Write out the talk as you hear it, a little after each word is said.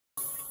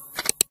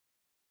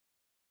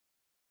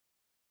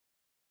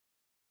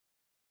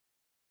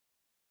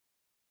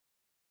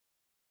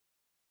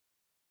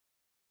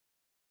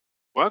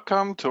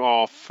Welcome to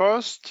our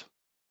first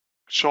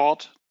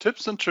short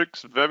tips and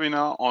tricks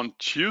webinar on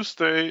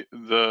Tuesday,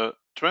 the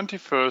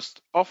 21st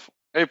of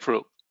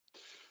April.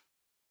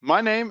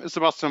 My name is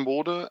Sebastian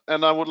Bode,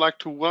 and I would like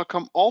to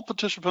welcome all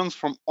participants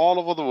from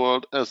all over the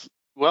world, as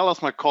well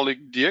as my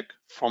colleague Dirk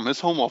from his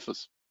home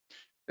office.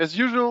 As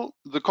usual,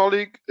 the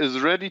colleague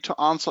is ready to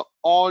answer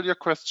all your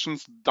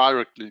questions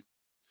directly.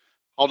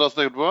 How does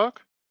that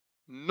work?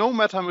 No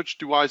matter which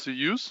device you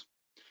use,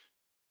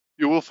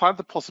 you will find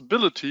the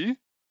possibility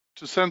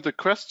to send the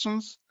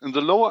questions in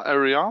the lower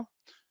area,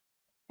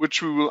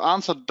 which we will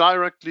answer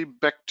directly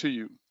back to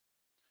you.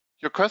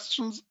 Your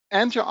questions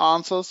and your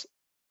answers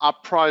are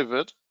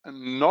private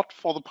and not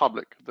for the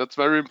public. That's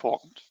very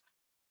important.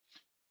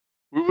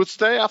 We will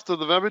stay after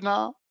the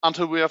webinar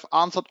until we have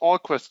answered all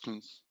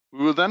questions.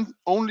 We will then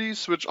only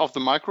switch off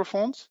the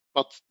microphones,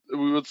 but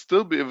we will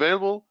still be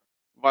available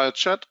via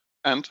chat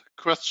and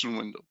question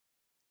window.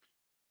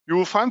 You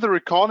will find the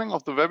recording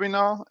of the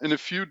webinar in a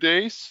few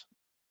days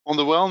on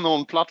the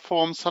well-known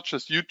platforms such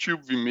as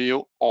YouTube,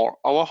 Vimeo, or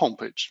our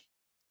homepage.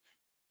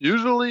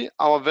 Usually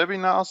our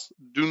webinars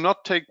do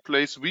not take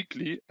place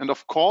weekly, and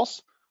of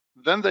course,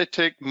 then they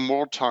take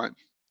more time.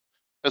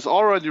 As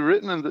already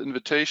written in the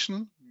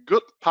invitation,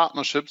 good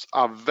partnerships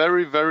are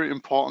very, very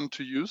important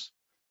to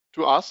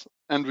us,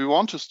 and we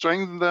want to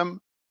strengthen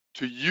them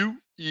to you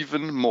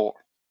even more.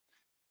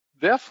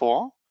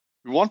 Therefore,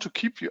 we want to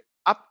keep you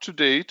up to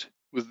date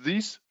with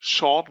these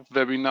short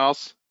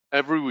webinars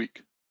every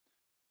week.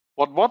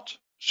 What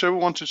shall we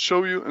want to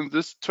show you in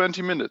this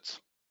 20 minutes?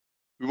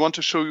 We want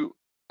to show you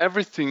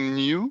everything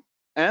new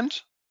and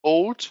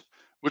old,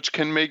 which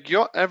can make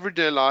your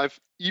everyday life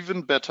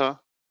even better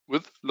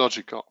with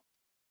LogiKal.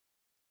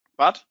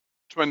 But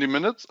 20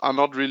 minutes are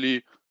not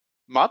really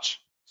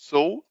much,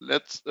 so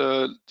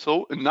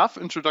so enough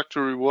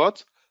introductory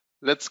words.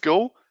 Let's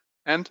go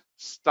and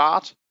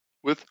start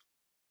with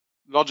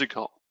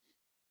LogiKal.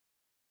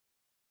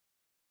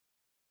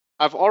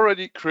 I've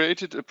already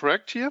created a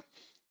project here,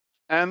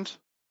 and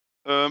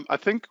I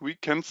think we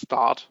can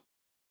start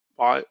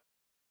by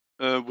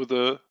with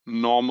a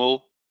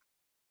normal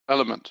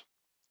element.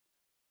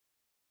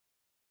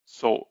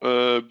 So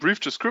brief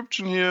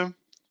description here,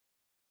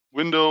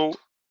 window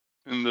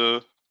in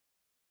the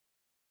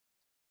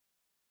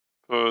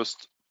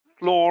first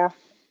floor.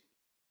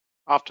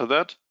 After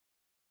that,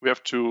 we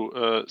have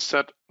to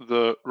set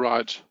the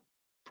right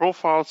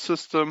profile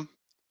system.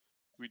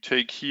 We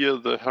take here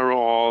the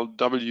Herald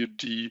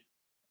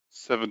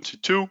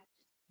WD72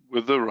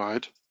 with the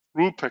right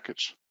rule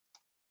package.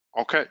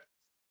 Okay.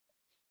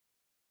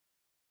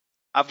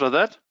 After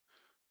that,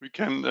 we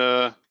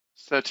can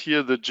set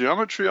here the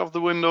geometry of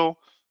the window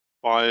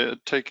by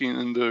taking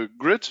in the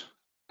grid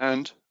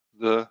and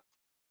the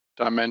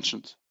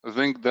dimensions. I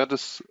think that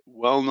is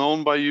well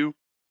known by you,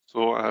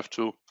 so I have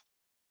to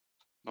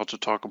not to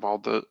talk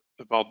about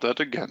that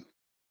again.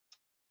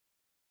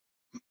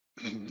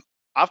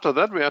 After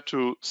that, we have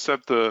to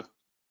set the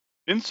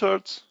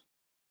inserts.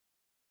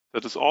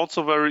 That is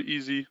also very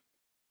easy.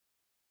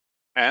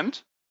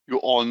 And you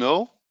all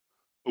know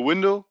a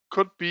window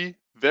could be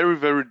very,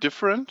 very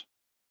different.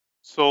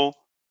 So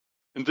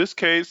in this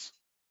case,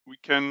 we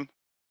can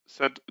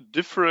set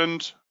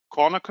different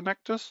corner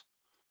connectors.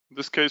 In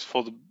this case,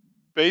 for the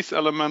base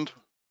element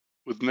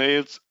with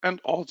nails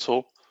and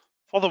also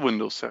for the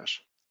window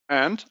sash.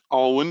 And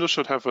our window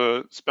should have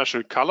a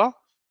special color.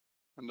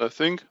 And I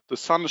think the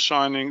sun is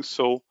shining,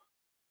 so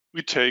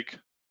we take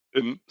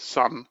in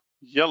sun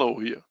yellow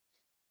here.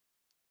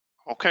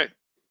 Okay.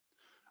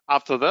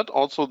 After that,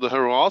 also the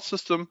Herald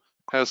system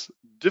has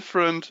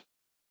different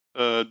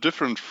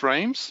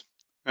frames,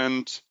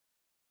 and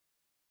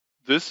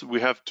this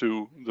we have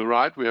to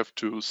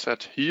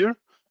set here,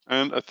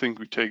 and I think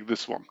we take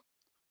this one.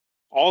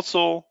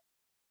 Also,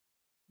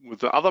 with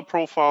the other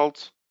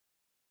profiles,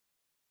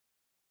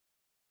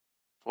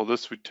 for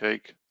this we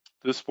take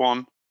this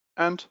one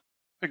and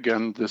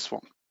again this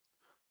one.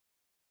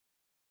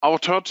 Our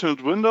third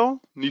tilt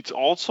window needs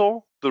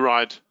also the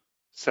right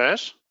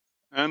sash,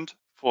 and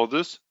for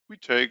this we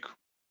take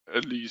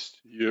at least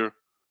here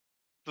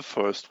the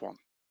first one.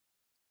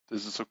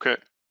 This is okay.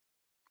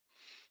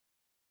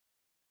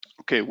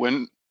 Okay,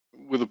 when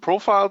with the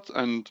profiles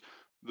and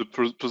the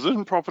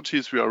position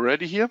properties, we are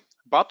ready here,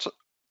 but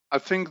I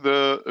think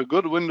a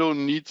good window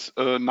needs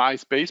a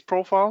nice base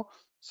profile,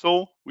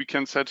 so we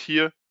can set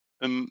here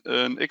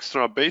an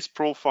extra base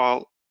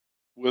profile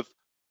with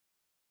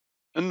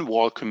a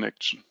wall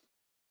connection.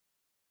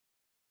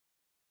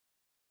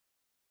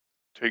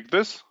 Take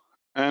this,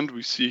 and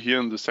we see here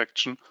in the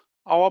section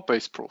our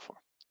base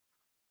profile.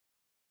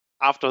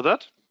 After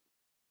that,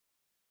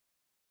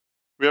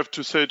 we have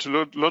to say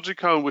to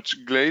LogiKal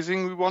which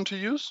glazing we want to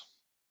use,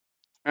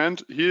 and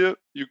here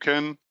you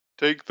can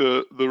take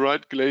the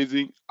right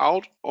glazing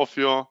out of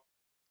your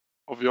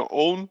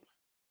own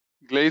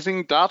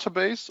glazing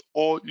database,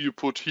 or you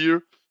put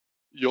here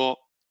your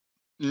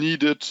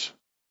needed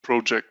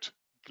project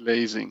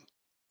glazing.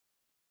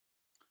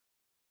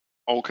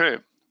 Okay,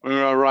 when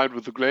we are right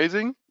with the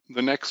glazing,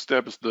 the next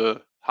step is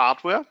the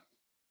hardware.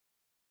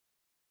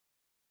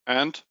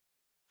 And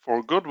for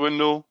a good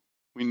window,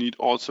 we need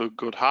also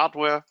good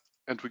hardware,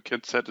 and we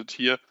can set it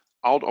here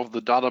out of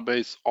the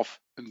database of,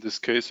 in this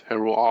case,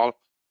 HeroAll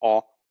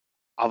or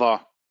other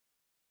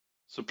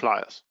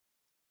suppliers.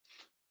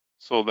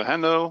 So the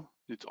handle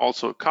needs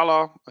also a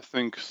color. I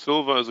think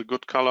silver is a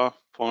good color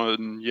for a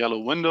yellow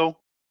window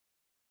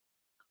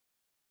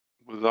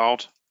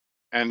without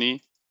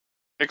any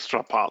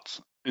extra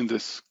parts in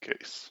this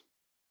case.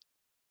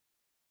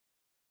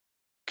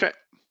 Okay,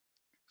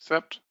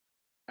 accept,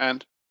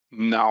 and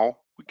now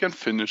we can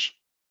finish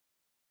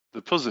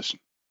the position.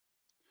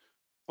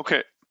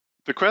 Okay,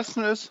 the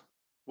question is,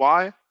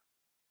 why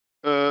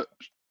did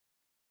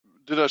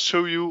I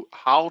show you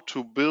how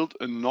to build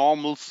a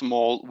normal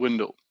small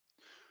window?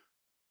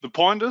 The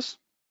point is,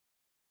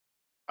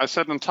 I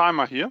set a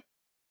timer here,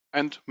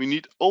 and we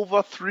need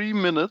over 3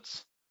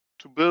 minutes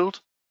to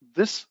build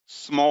this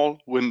small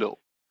window.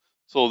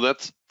 So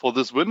that's for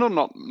this window,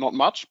 not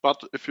much,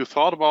 but if you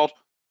thought about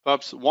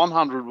perhaps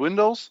 100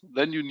 windows,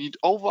 then you need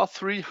over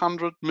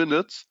 300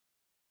 minutes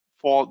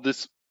for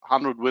this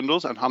 100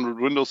 windows, and 100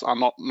 windows are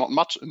not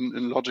much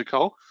in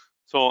LogiKal.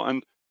 So,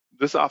 and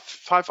these are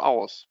 5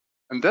 hours.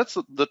 And that's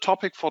the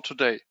topic for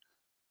today.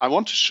 I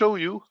want to show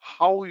you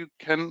how you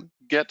can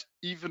get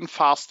even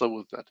faster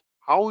with that,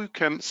 how you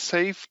can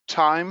save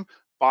time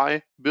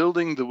by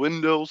building the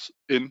windows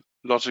in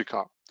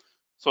LogiKal.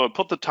 So I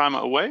put the timer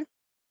away,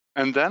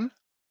 and then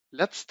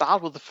let's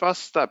start with the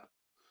first step.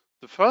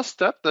 The first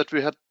step that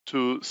we had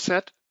to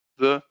set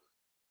the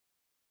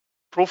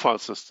profile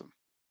system.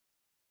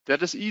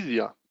 That is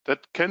easier.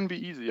 That can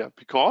be easier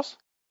because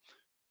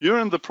here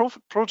in the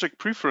project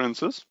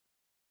preferences,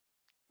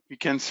 we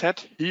can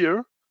set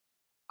here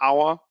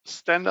our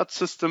standard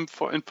system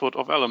for input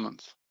of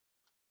elements.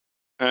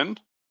 And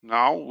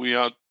now we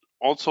are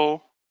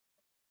also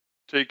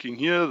taking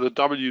here the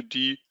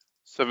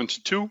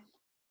WD72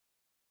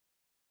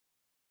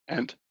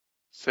 and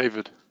save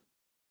it.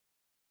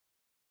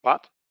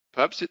 But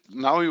perhaps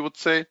now you would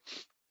say,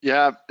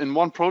 yeah, in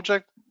one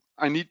project,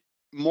 I need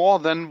more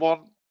than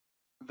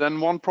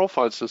one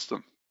profile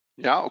system.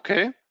 Yeah,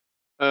 okay.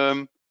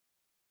 I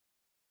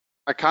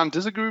can't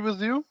disagree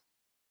with you,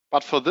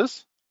 but for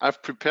this,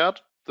 I've prepared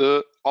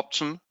the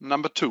option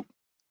number 2.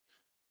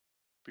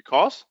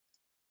 Because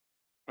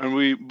when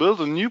we build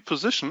a new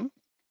position,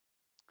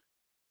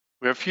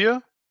 we have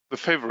here the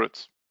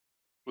favorites.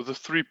 With the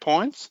 3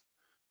 points,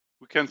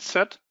 we can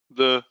set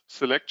the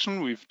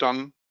selection we've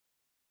done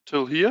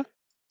till here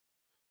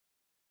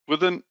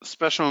with a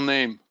special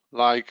name,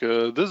 like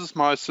this is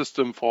my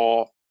system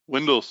for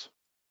Windows,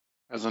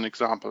 as an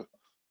example.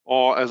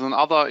 Or as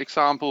another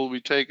example, we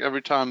take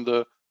every time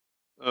the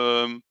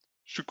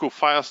Schuko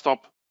Firestop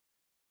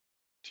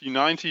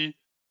T90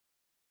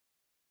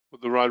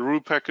 with the right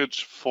rule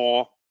package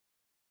for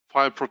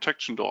file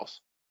protection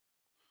doors.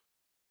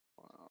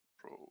 File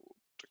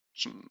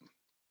protection.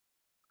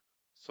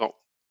 So,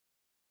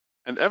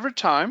 and every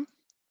time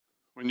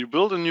when you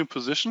build a new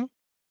position,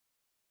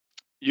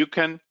 you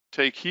can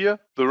take here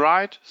the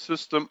right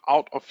system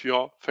out of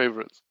your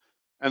favorites.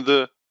 And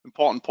the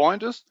important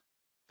point is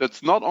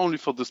that's not only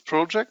for this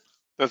project,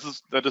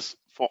 that is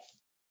for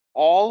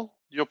all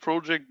your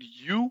project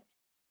you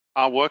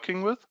are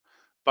working with,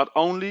 but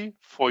only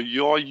for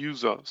your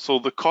user. So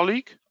the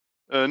colleague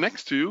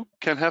next to you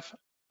can have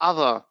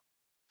other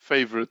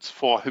favorites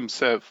for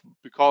himself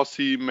because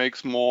he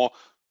makes more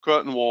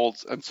curtain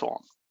walls and so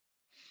on.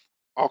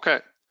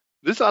 Okay,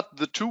 these are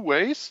the 2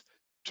 ways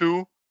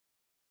to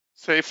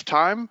save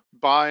time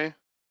by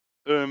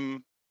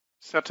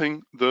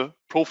setting the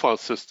profile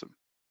system.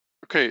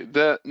 Okay,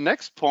 the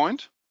next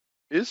point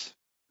is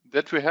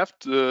that we have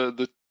to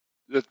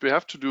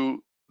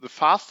do the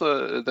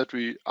faster, that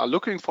we are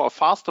looking for a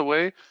faster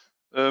way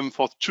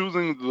for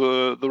choosing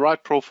the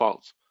right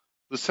profiles,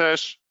 the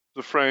sash,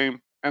 the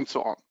frame, and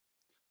so on.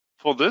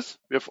 For this,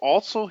 we have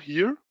also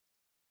here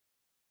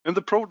in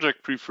the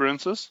project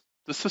preferences,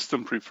 the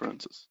system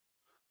preferences.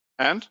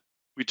 And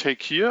we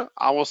take here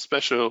our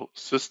special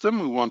system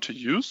we want to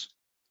use.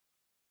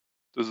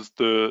 This is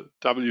the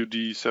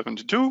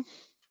WD72.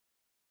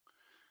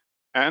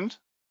 And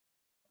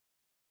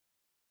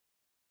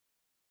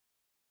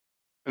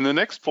in the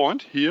next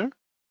point here,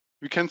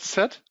 we can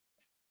set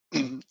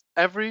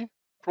every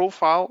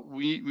profile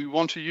we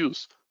want to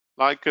use.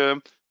 Like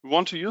we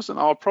want to use in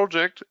our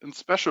project in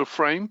special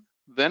frame,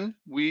 then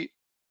we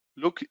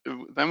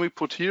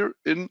put here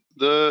in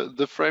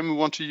the frame we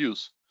want to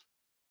use.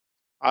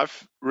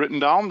 I've written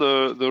down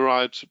the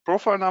right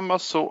profile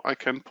numbers so I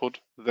can put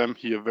them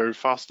here very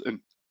fast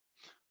in.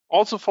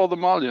 Also for the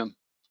mullion.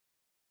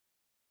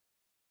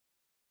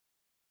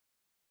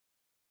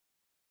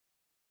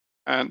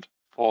 And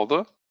for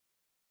the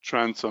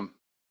transom.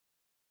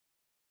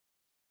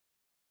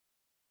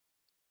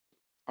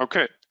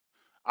 Okay,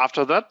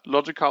 after that,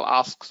 LogiKal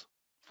asks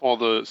for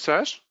the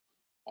sash,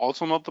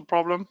 also not the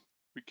problem.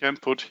 We can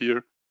put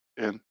here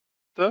in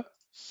the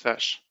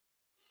sash.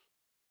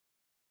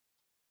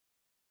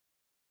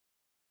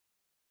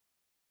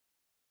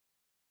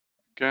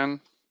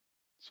 Again,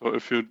 so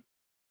if you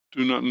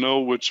do not know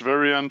which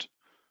variant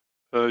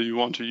you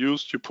want to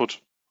use, you put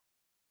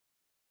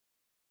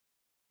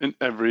in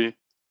every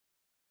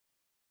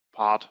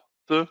part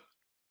the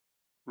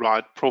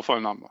right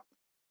profile number.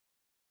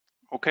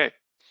 Okay.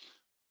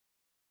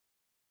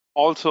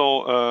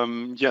 Also,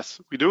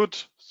 yes, we do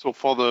it so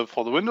for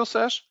the window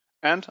sash,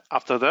 and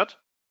after that,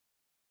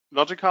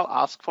 LogiKal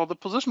asks for the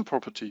position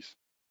properties.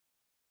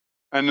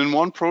 And in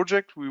one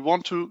project, we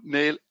want to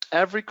nail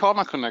every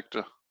corner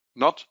connector.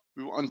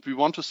 We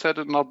want to set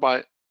it not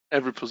by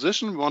every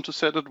position. We want to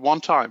set it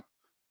one time.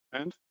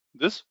 And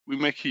this we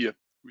make here.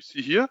 We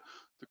see here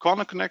the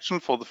corner connection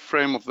for the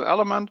frame of the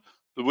element,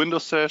 the window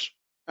sash,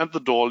 and the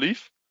door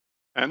leaf.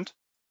 And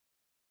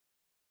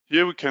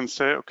here we can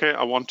say, okay,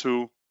 I want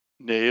to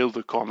nail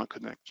the corner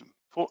connection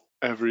for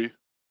every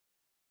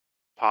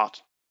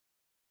part.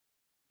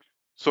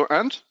 So,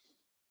 and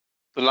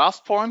the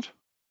last point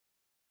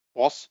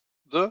was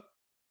the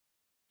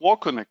wall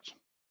connection.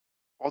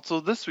 Also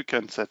this we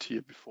can set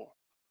here before.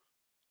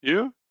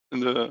 Here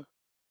in the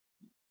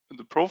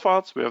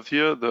profiles, we have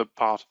here the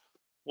part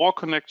wall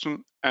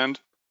connection, and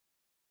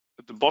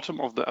at the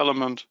bottom of the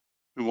element,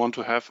 we want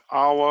to have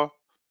our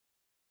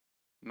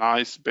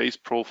nice base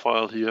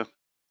profile here. You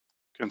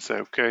can say,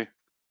 okay,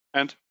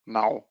 and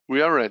now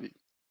we are ready.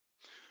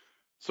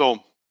 So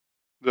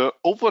the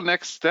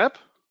next step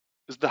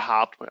is the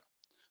hardware.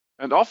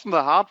 And often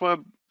the hardware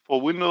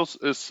for Windows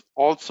is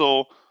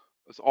also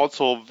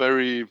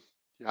very,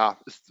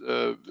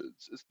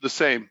 it's the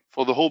same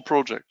for the whole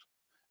project.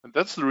 And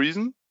that's the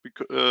reason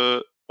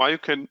why you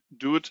can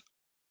do it,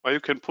 why you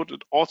can put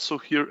it also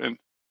here in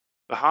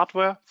the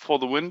hardware for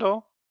the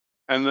window.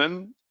 And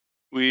then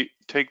we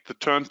take the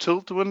turn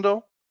tilt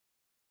window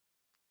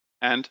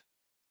and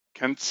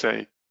can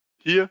say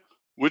here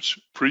which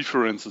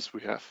preferences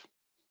we have.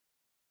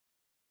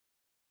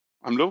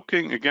 I'm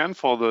looking again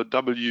for the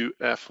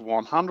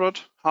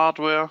WF100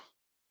 hardware.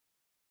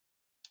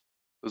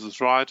 This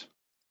is right.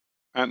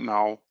 And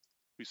now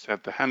we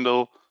set the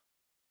handle.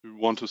 We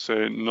want to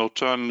say no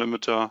turn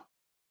limiter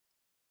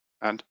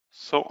and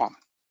so on.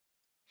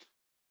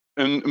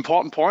 An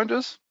important point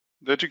is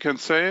that you can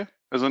say,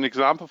 as an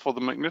example for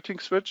the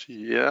magnetic switch,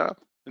 in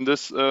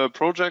this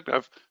project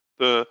I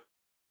have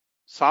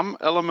some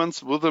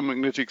elements with a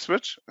magnetic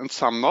switch and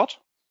some not.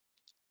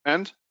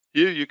 And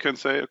here you can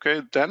say,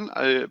 okay, then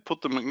I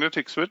put the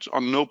magnetic switch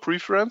on no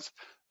preference.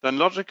 Then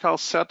LogiKal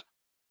set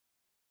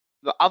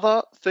the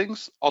other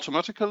things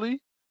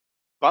automatically,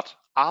 but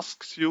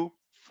asks you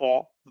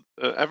for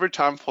every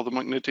time for the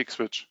magnetic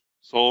switch.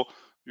 So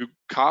you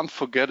can't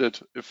forget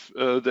it if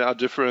there are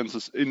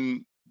differences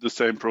in the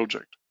same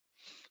project.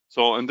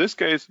 So in this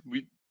case,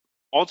 we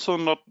also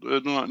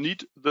do not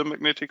need the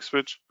magnetic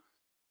switch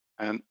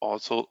and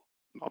also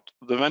not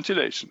the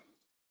ventilation.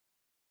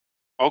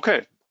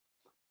 Okay,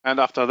 and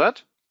after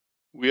that,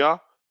 we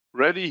are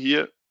ready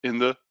here in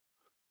the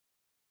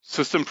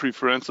system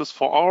preferences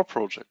for our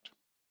project.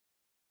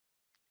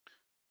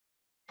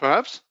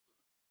 Perhaps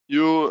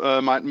you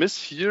might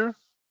miss here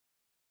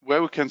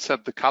where we can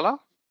set the color.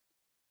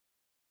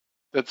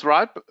 That's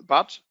right,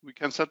 but we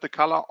can set the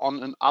color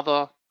on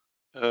another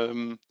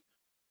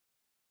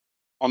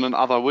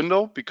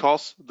window,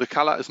 because the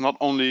color is not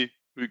only,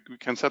 we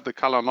can set the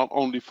color not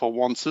only for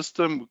one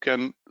system, we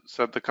can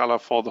set the color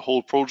for the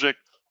whole project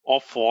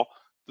or for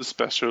the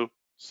special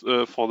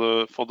for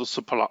the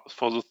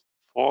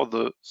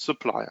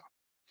supplier.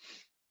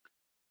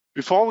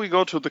 Before we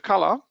go to the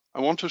color, I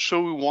want to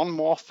show you one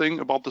more thing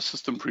about the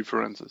system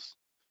preferences.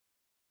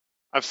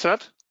 I've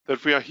said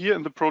that we are here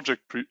in the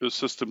project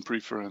system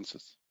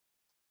preferences.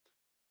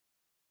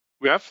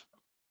 We have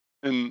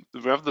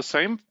the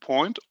same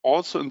point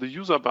also in the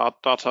user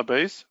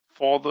database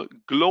for the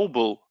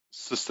global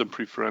system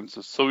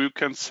preferences. So you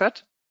can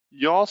set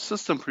your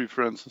system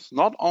preferences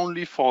not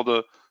only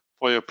for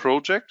your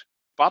project,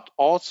 but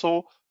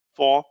also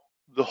for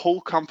the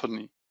whole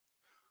company.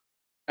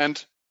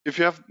 And if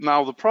you have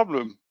now the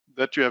problem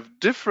that you have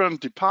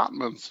different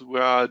departments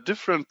where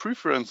different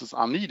preferences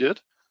are needed,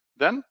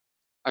 then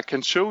I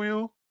can show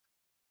you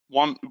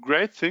one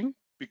great thing,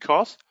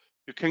 because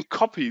you can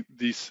copy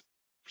these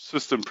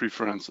system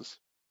preferences.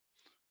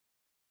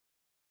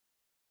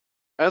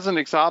 As an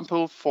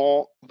example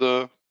for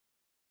the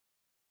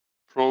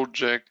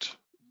project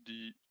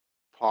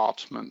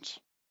department.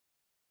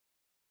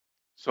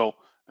 So,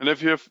 and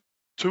if you have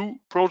two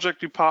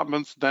project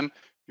departments, then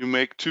you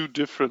make two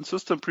different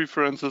system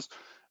preferences.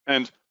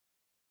 And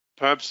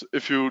perhaps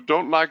if you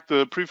don't like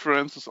the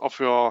preferences of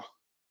your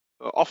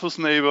office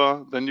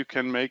neighbor, then you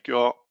can make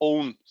your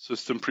own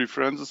system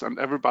preferences and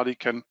everybody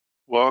can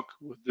work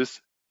with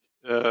this,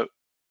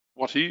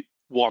 what he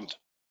wants.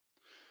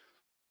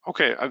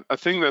 Okay, I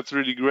think that's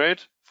really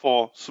great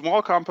for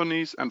small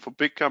companies and for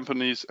big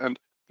companies, and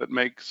that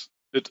makes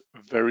it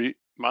very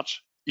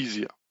much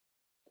easier.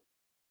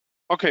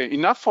 Okay,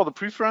 enough for the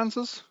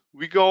preferences.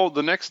 We go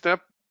the next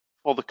step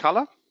for the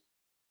color.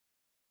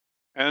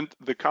 And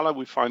the color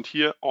we find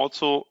here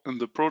also in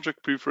the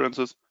project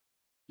preferences,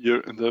 here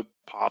in the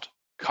part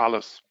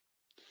colors.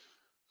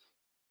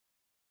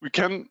 We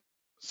can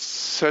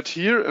set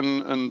here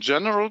a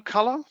general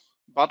color,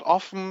 but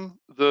often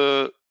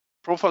the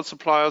profile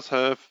suppliers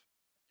have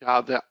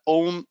their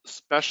own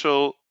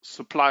special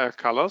supplier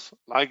colors,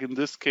 like in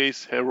this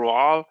case,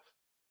 Heroal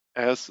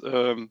has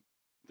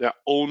their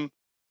own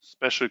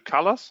special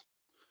colors.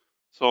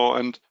 So,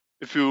 and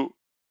if you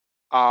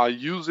are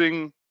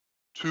using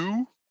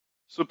two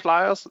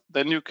suppliers,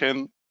 then you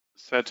can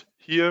set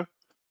here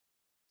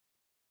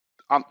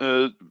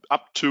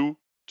up to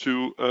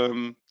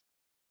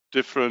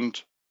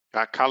different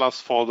colors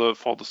for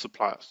the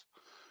suppliers.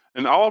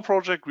 In our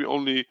project, we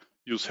only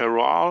use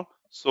Heroal,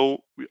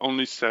 so we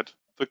only set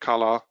the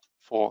color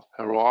for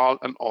Heroal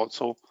and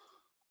also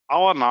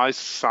our nice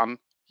sun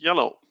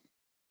yellow.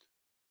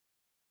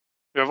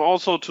 We have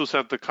also to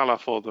set the color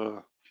for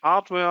the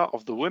hardware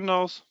of the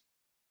windows,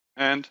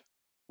 and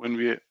when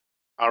we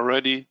are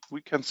ready,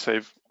 we can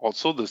save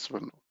also this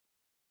window.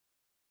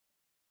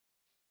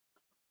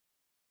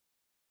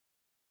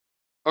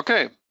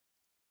 Okay,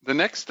 the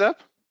next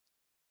step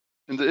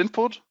in the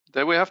input,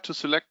 there we have to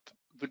select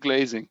the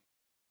glazing.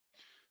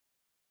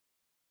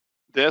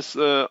 There's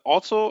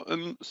also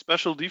a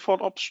special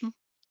default option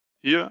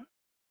here,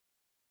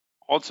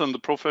 also in the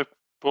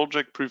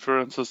project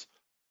preferences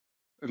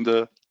in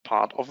the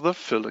part of the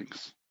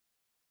fillings.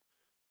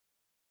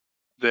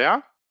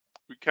 There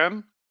we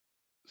can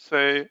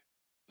say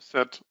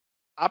set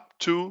up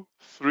to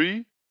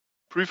 3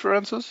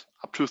 preferences,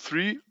 up to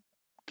 3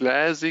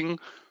 glazing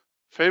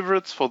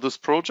favorites for this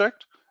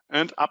project,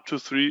 and up to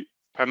 3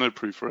 panel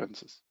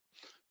preferences.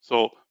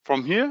 So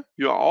from here,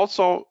 you are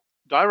also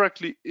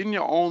directly in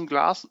your own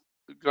glass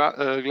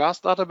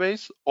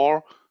database,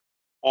 or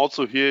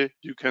also here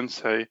you can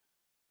say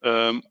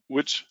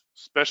which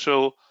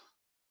special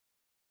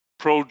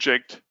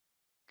project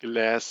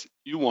glass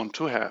you want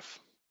to have.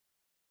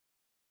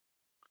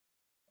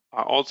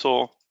 I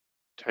also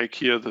take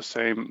here the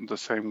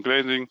same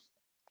glazing,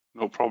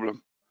 no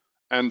problem.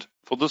 And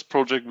for this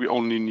project, we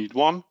only need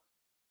 1.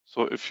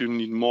 So if you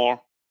need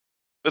more,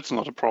 it's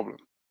not a problem.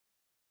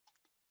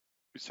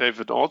 We save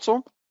it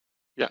also.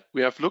 Yeah,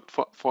 we have looked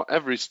for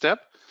every step.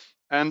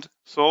 And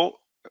so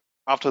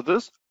after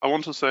this, I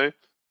want to say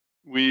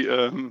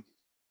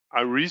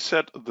I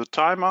reset the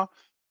timer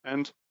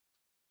and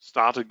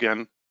start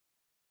again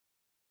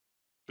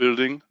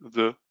building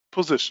the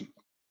position.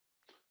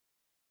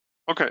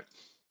 Okay.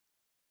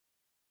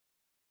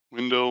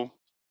 Window,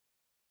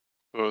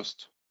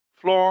 first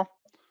floor,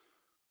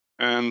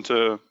 and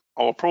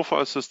our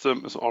profile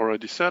system is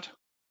already set.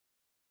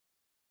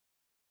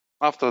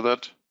 After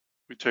that,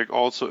 we take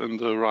also in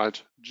the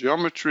right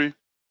geometry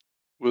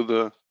with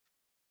the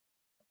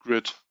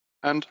grid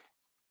and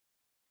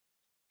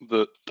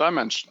the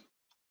dimension.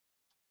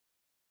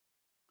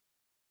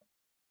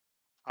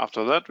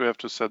 After that, we have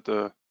to set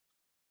the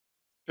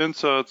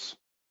inserts,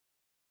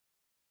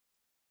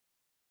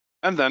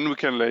 and then we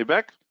can lay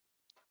back,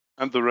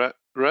 and the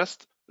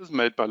rest is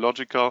made by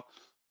LogiKal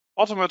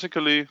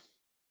automatically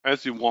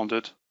as you want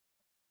it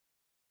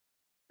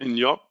in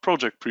your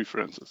project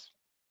preferences.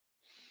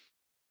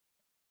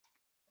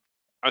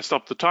 I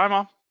stop the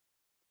timer,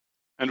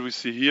 and we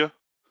see here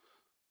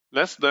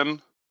less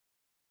than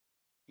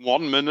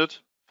 1 minute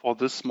for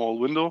this small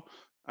window.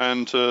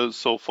 And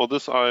so for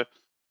this, I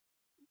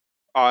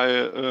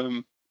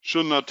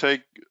should not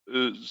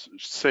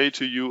say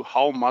to you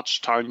how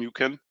much time you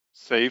can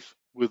save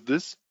with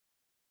this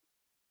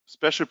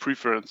special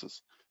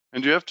preferences.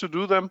 And you have to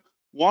do them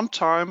 1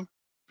 time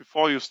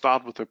before you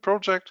start with a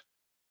project.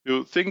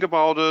 You think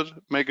about it,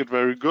 make it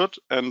very good,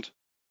 and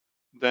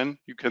then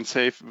you can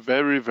save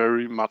very,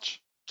 very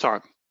much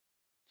time.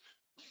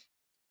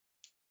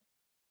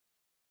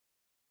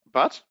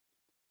 But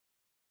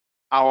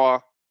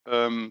our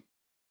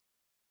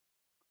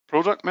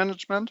product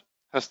management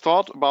has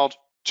thought about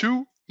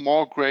 2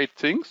 more great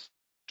things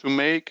to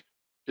make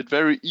it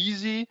very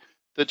easy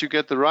that you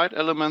get the right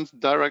elements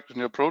direct in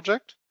your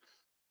project.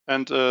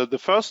 And the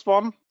first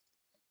one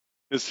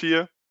is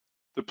here,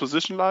 the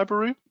position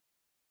library,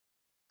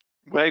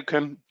 where you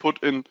can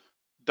put in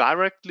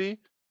directly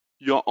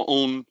your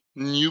own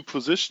new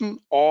position,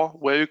 or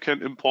where you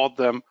can import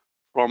them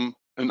from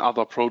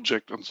another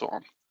project and so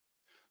on.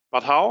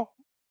 But how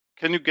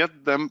can you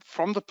get them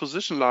from the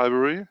position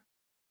library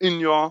in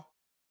your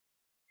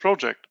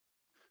project?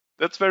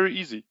 That's very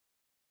easy.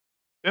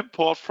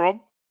 Import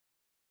from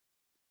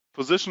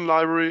position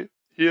library.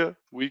 Here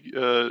we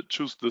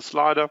choose the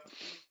slider,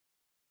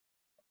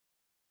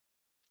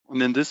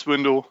 and in this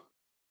window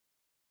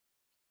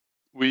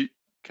we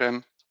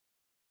can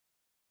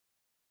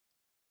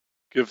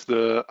give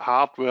the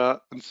hardware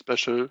a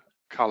special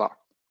color.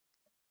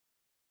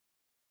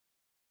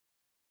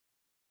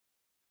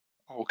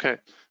 Okay,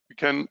 we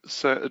can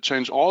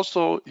change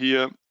also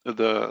here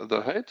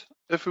the height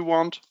if we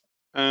want,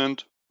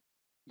 and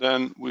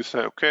then we say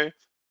okay,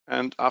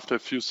 and after a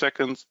few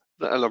seconds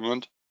the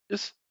element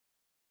is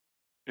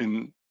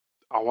in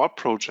our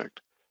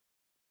project.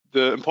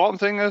 The important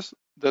thing is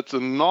that's a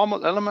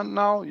normal element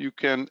now. You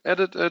can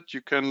edit it,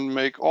 you can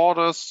make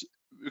orders,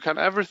 you can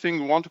everything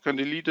you want, you can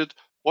delete it,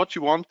 what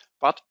you want,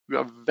 but we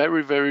are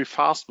very, very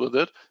fast with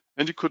it.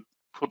 And you could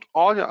put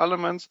all your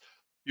elements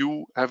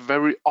you have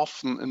very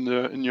often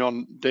in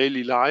your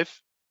daily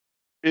life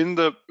in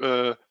the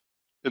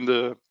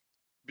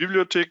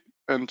bibliothek,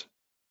 and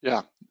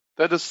yeah,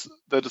 that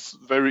is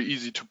very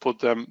easy to put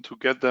them, to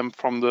get them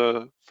from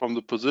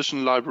the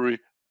position library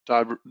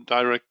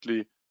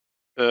directly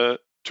to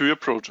your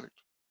project.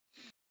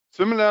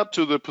 Similar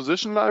to the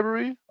position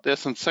library,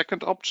 there's a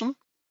second option.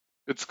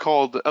 It's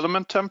called the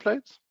element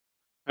templates,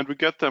 and we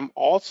get them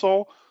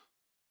also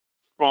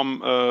from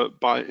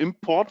by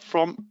import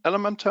from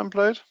element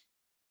template.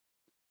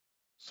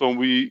 So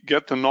we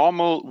get the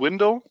normal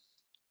window,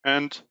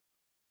 and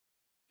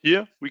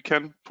here we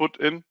can put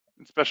in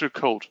special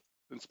code.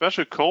 In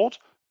special code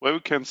where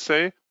we can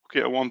say,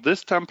 okay, I want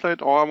this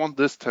template or I want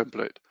this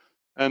template.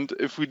 And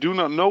if we do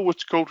not know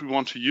which code we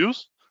want to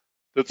use,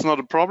 that's not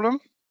a problem.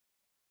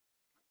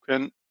 We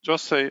can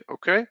just say,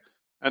 okay.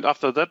 And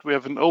after that, we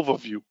have an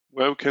overview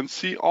where we can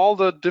see all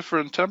the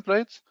different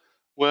templates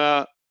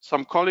where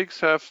some colleagues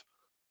have,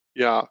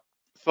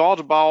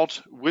 thought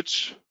about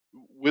which,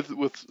 with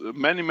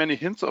many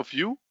hints of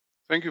you.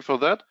 Thank you for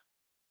that.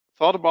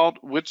 Thought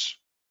about which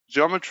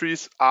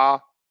geometries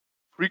are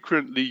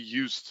frequently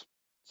used.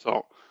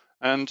 So,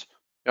 and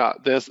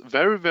there's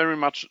very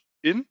much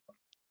in,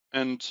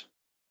 and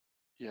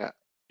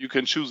you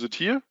can choose it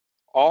here,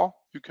 or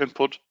you can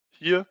put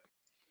here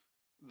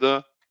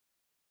the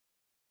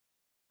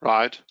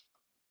right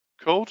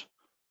code.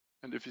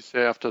 And if you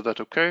say after that,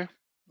 okay,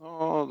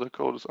 oh, the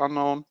code is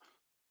unknown,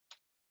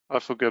 I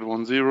forget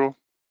 10,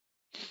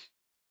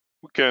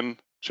 we can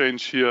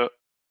change here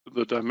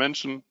the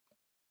dimension,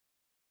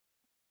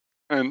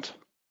 and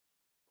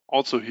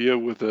also here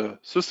with the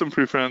system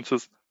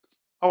preferences,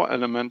 our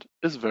element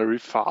is very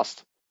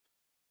fast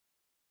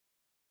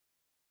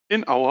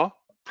in our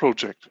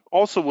project,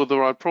 also with the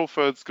right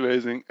profiles,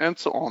 glazing, and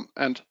so on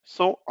and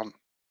so on.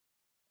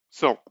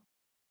 So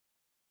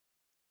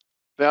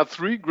there are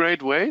 3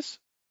 great ways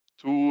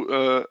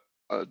to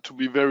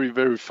be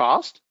very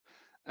fast,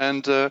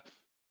 and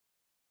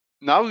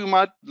now you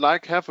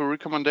might have a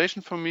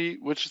recommendation for me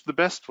which is the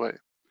best way,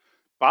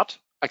 but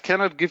I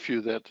cannot give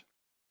you that.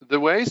 The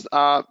ways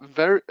are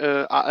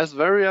as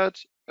varied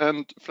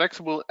and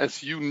flexible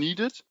as you need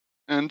it,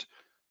 and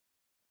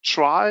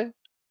try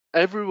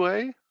every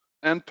way,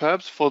 and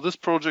perhaps for this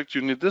project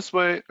you need this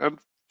way, and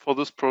for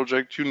this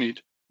project you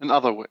need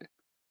another way.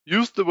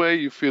 Use the way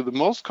you feel the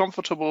most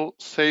comfortable,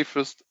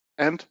 safest,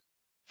 and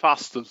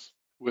fastest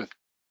with.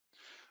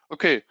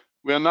 Okay,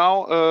 we are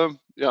now,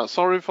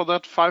 sorry for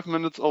that, 5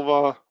 minutes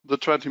over the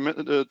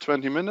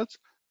 20 minutes,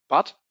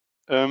 but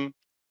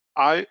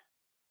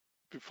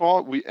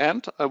before we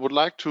end, I would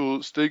like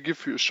to still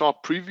give you a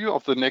short preview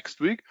of the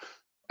next week.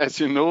 As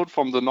you know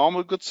from the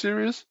normal good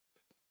series,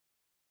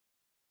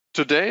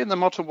 today the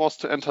motto was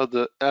to enter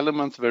the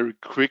elements very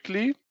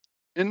quickly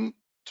into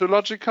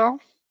LogiKal,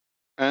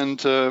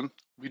 and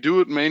we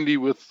do it mainly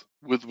with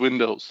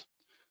Windows.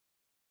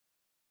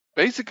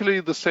 Basically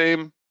the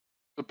same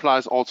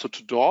applies also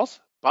to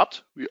doors,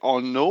 but we all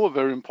know a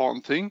very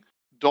important thing: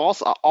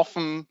 doors are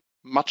often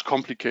much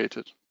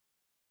complicated.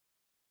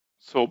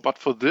 So, but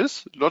for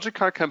this,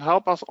 LogiKal can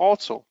help us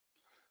also.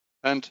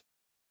 And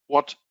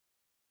what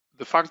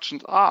the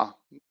functions are,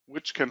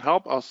 which can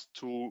help us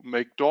to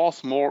make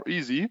doors more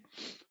easy,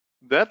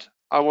 that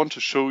I want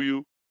to show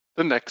you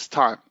the next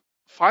time.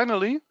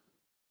 Finally,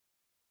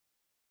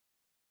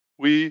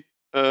 we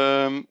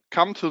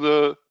come to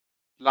the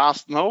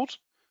last note.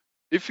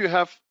 If you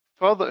have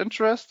further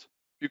interest,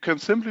 you can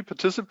simply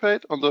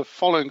participate on the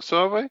following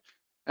survey,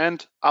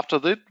 and after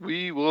that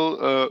we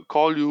will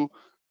call you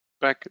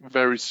back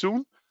very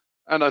soon.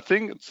 And I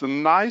think it's a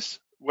nice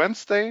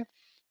Wednesday.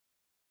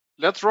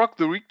 Let's rock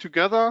the week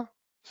together.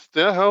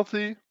 Stay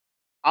healthy.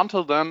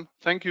 Until then,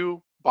 thank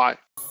you. Bye.